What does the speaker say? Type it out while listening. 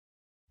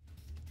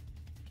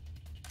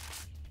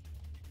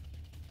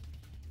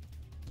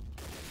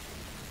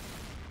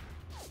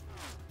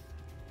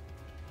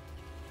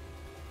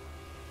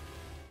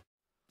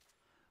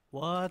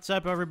What's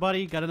up,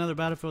 everybody? Got another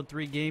Battlefield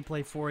 3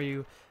 gameplay for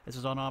you. This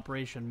is on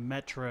Operation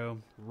Metro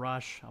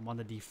Rush. I'm on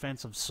the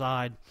defensive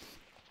side.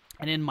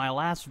 And in my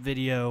last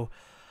video,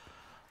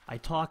 I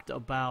talked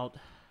about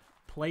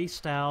play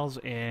styles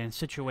and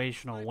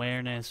situational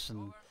awareness,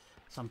 and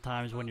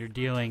sometimes when you're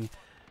dealing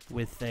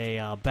with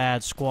a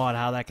bad squad,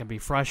 how that can be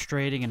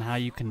frustrating and how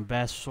you can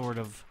best sort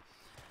of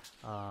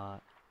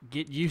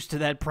get used to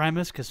that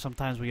premise, because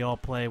sometimes we all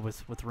play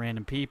with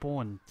random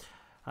people, and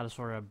how to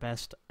sort of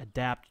best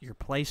adapt your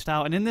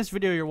playstyle. And in this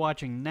video you're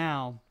watching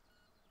now,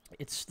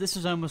 this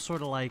is almost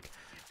sort of like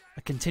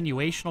a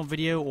continuational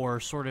video,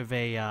 or sort of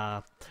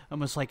a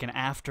almost like an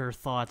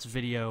afterthoughts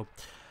video.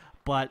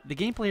 But the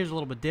gameplay is a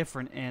little bit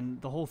different,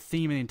 and the whole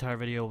theme of the entire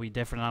video will be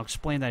different, and I'll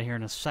explain that here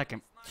in a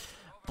second.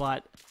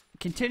 But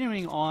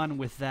continuing on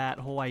with that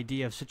whole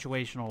idea of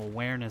situational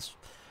awareness,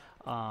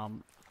 I'll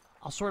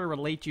sort of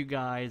relate to you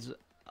guys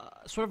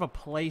sort of a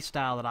play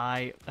style that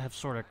I have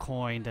sort of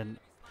coined, and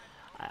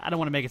I don't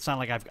want to make it sound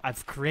like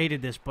I've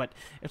created this, but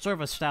it's sort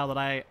of a style that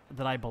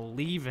I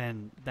believe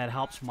in, that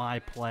helps my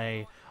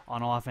play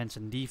on offense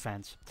and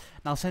defense.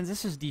 Now, since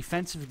this is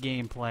defensive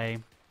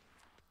gameplay,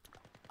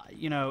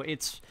 you know,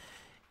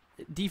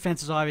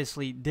 defense is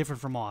obviously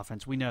different from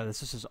offense. We know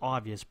this is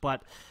obvious,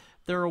 but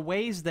there are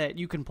ways that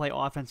you can play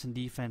offense and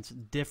defense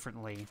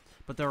differently,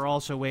 but there are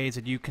also ways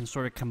that you can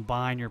sort of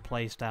combine your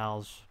play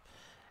styles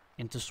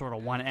into sort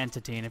of one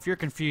entity. And if you're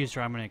confused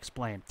here, I'm going to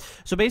explain.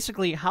 So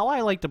basically, how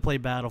I like to play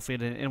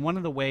Battlefield, and one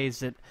of the ways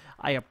that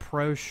I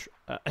approach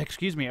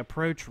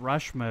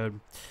rush mode,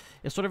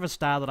 is sort of a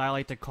style that I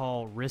like to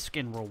call risk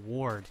and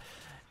reward.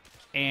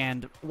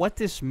 And what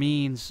this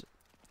means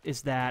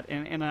is that,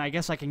 and I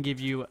guess I can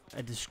give you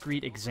a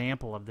discrete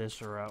example of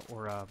this, or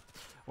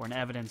an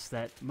evidence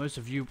that most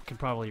of you can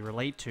probably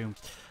relate to.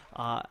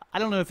 I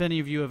don't know if any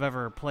of you have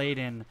ever played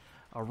in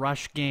a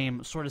rush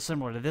game sort of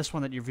similar to this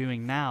one that you're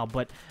viewing now,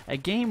 but a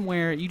game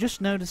where you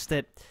just notice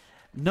that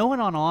no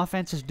one on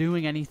offense is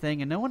doing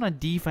anything and no one on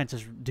defense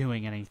is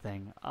doing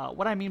anything.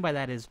 What I mean by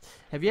that is,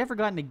 have you ever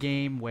gotten a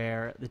game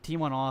where the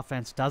team on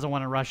offense doesn't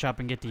want to rush up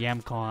and get the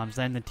MCOMs,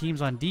 then the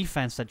teams on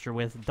defense that you're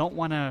with don't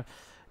want to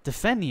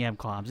defend the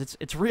MCOMs?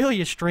 It's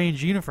really a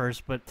strange universe,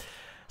 but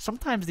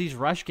sometimes these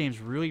rush games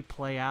really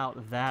play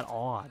out that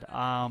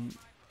odd.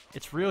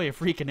 It's really a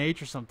freak of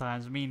nature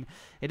sometimes. I mean,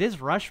 it is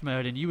rush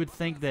mode, and you would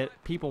think that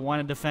people want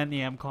to defend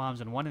the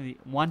MCOMs and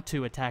want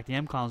to attack the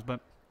MCOMs, but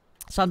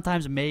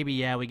sometimes maybe,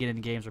 yeah, we get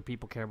into games where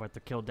people care about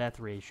their kill-death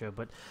ratio,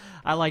 but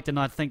I like to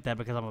not think that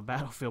because I'm a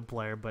Battlefield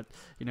player, but,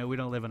 you know, we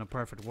don't live in a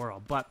perfect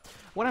world. But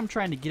what I'm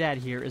trying to get at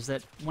here is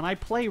that when I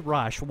play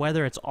rush,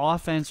 whether it's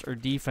offense or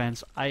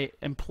defense, I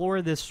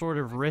employ this sort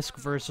of risk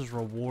versus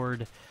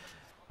reward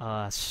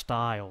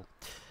style.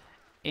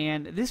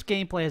 And this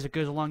gameplay, as it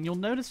goes along, you'll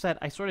notice that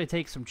I sort of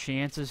take some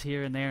chances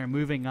here and there,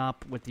 moving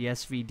up with the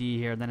SVD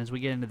here. And then as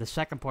we get into the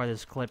second part of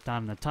this clip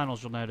down in the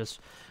tunnels, you'll notice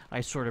I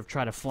sort of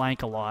try to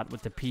flank a lot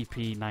with the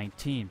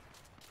PP-19.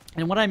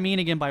 And what I mean,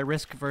 again, by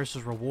risk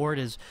versus reward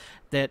is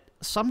that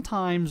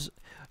sometimes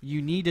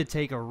you need to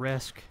take a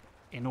risk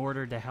in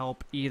order to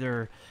help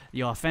either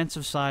the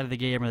offensive side of the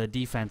game or the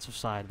defensive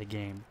side of the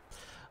game.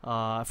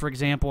 For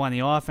example, on the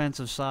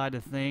offensive side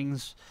of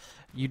things,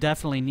 you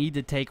definitely need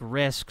to take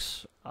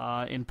risks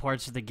in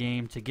parts of the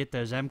game to get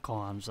those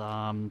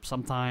MCOMs.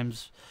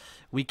 Sometimes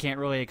we can't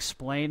really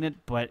explain it,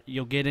 but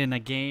you'll get in a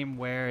game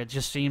where it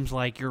just seems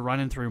like you're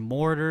running through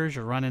mortars,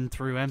 you're running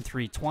through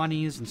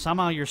M320s, and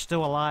somehow you're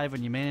still alive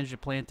and you manage to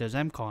plant those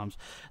MCOMs.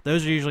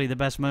 Those are usually the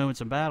best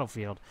moments in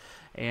Battlefield,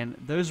 and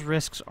those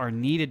risks are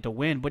needed to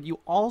win, but you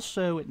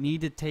also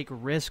need to take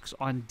risks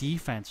on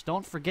defense.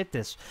 Don't forget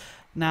this.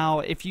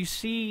 Now, if you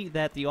see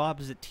that the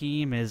opposite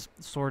team is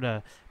sort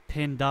of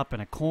pinned up in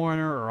a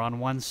corner or on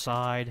one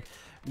side,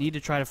 need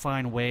to try to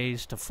find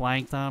ways to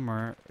flank them,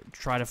 or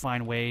try to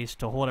find ways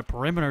to hold a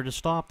perimeter to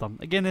stop them.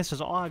 Again, this is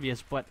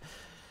obvious, but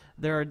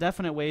there are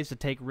definite ways to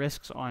take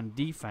risks on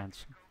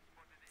defense.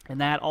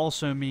 And that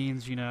also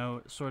means, you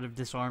know, sort of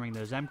disarming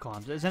those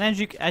MCOMs. And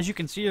as you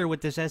can see here with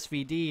this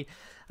SVD,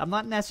 I'm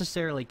not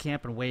necessarily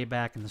camping way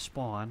back in the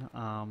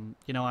spawn.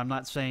 You know, I'm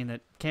not saying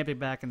that camping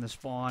back in the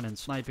spawn and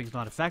sniping is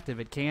not effective.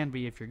 It can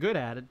be if you're good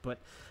at it, but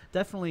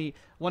definitely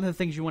one of the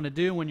things you want to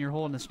do when you're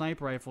holding a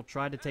sniper rifle,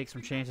 try to take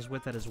some chances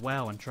with it as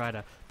well and try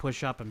to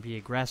push up and be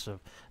aggressive.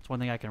 It's one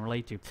thing I can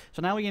relate to.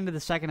 So now we get into the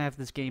second half of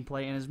this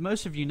gameplay, and as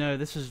most of you know,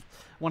 this is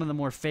one of the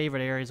more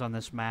favorite areas on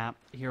this map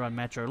here on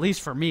Metro. At least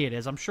for me it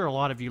is. I'm sure a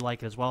lot of you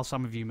like it as well.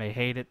 Some of you may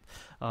hate it.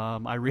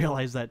 I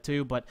realize that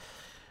too, but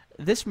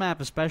this map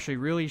especially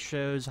really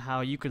shows how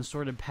you can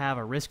sort of have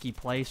a risky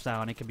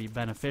playstyle and it can be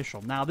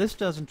beneficial. Now, this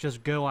doesn't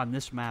just go on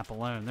this map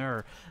alone. There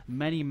are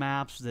many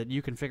maps that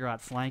you can figure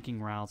out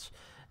flanking routes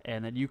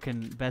and that you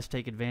can best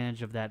take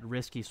advantage of that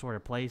risky sort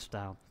of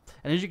playstyle.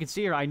 And as you can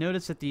see here, I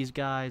noticed that these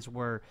guys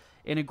were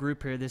in a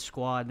group here, this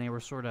squad, and they were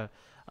sort of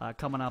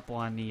coming up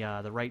on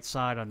the right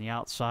side, on the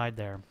outside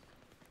there,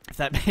 if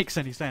that makes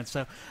any sense.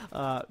 So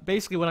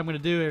basically what I'm going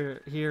to do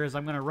here is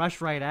I'm going to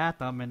rush right at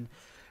them, and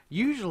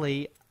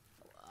usually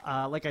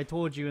like I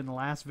told you in the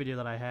last video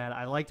that I had,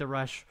 I like to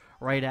rush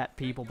right at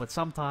people, but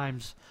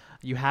sometimes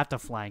you have to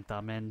flank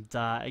them. And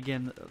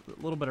again,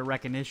 a little bit of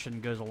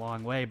recognition goes a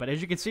long way. But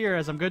as you can see here,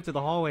 as I'm going through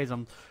the hallways,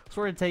 I'm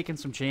sort of taking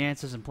some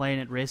chances and playing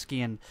it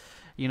risky. And,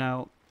 you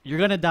know, you're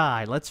going to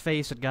die. Let's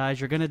face it, guys.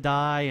 You're going to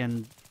die,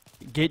 and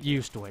get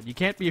used to it. You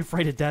can't be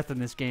afraid of death in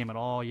this game at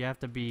all. You have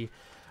to be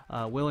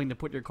willing to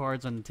put your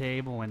cards on the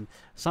table, and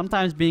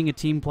sometimes being a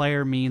team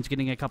player means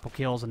getting a couple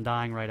kills and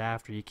dying right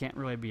after. You can't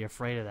really be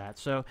afraid of that.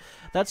 So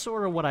that's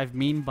sort of what I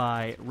mean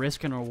by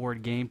risk and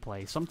reward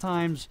gameplay.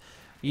 Sometimes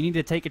you need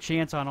to take a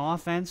chance on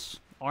offense,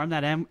 arm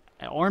that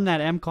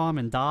MCOM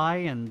and die,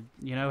 and,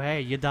 you know,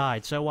 hey, you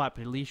died. So what?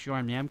 But at least you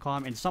armed the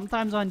MCOM. And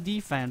sometimes on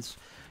defense,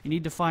 you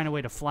need to find a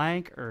way to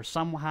flank or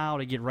somehow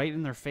to get right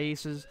in their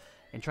faces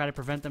and try to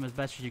prevent them as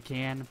best as you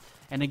can.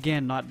 And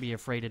again, not be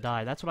afraid to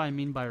die. That's what I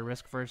mean by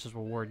risk versus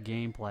reward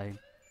gameplay.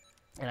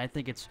 And I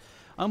think it's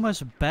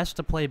almost best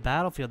to play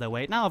Battlefield that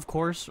way. Now, of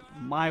course,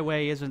 my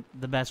way isn't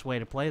the best way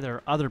to play. There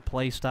are other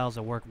play styles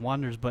that work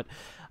wonders, but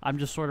I'm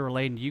just sort of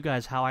relating to you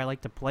guys how I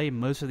like to play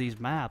most of these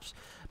maps.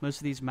 Most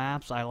of these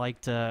maps, I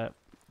like to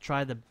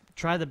try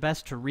the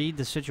best to read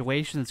the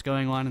situation that's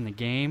going on in the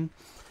game,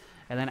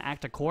 and then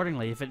act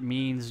accordingly. If it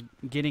means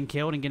getting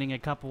killed and getting a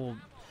couple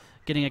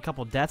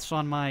deaths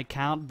on my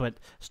account, but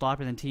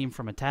stopping the team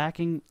from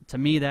attacking, to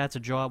me that's a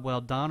job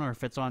well done. Or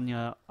if it's on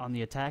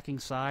the attacking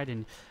side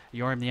and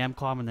you arm the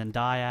MCOM and then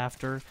die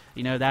after,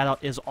 you know,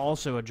 that is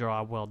also a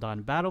job well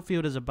done.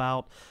 Battlefield is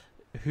about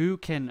who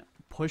can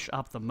push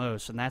up the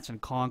most, and that's in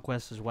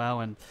Conquest as well.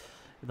 And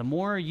the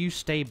more you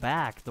stay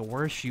back, the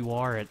worse you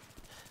are at,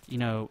 you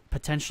know,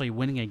 potentially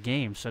winning a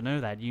game. So know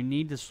that you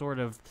need to sort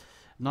of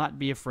not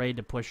be afraid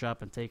to push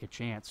up and take a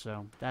chance.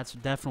 So that's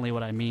definitely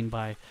what I mean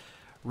by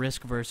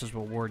risk versus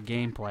reward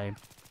gameplay.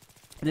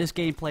 This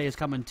gameplay is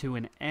coming to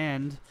an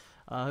end.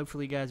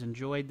 Hopefully you guys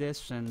enjoyed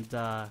this and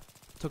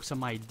took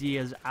some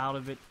ideas out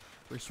of it.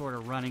 We're sort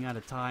of running out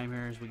of time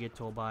here as we get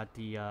to about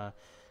the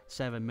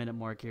 7-minute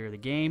mark here of the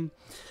game.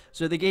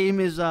 So the game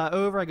is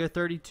over. I go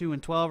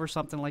 32-12 or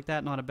something like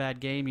that. Not a bad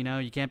game, you know.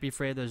 You can't be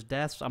afraid of those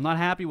deaths. I'm not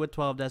happy with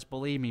 12 deaths,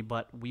 believe me,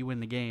 but we win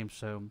the game,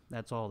 so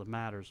that's all that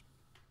matters.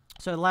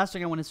 So the last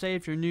thing I want to say,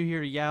 if you're new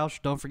here to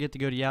Yeousch, don't forget to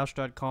go to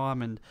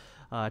Yeousch.com and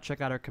check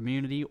out our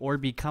community or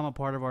become a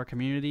part of our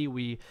community.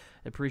 We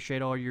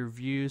appreciate all your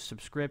views,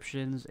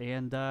 subscriptions,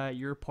 and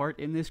your part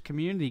in this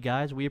community,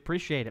 guys. We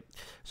appreciate it.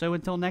 So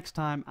until next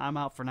time, I'm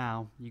out for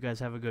now. You guys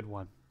have a good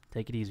one.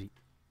 Take it easy.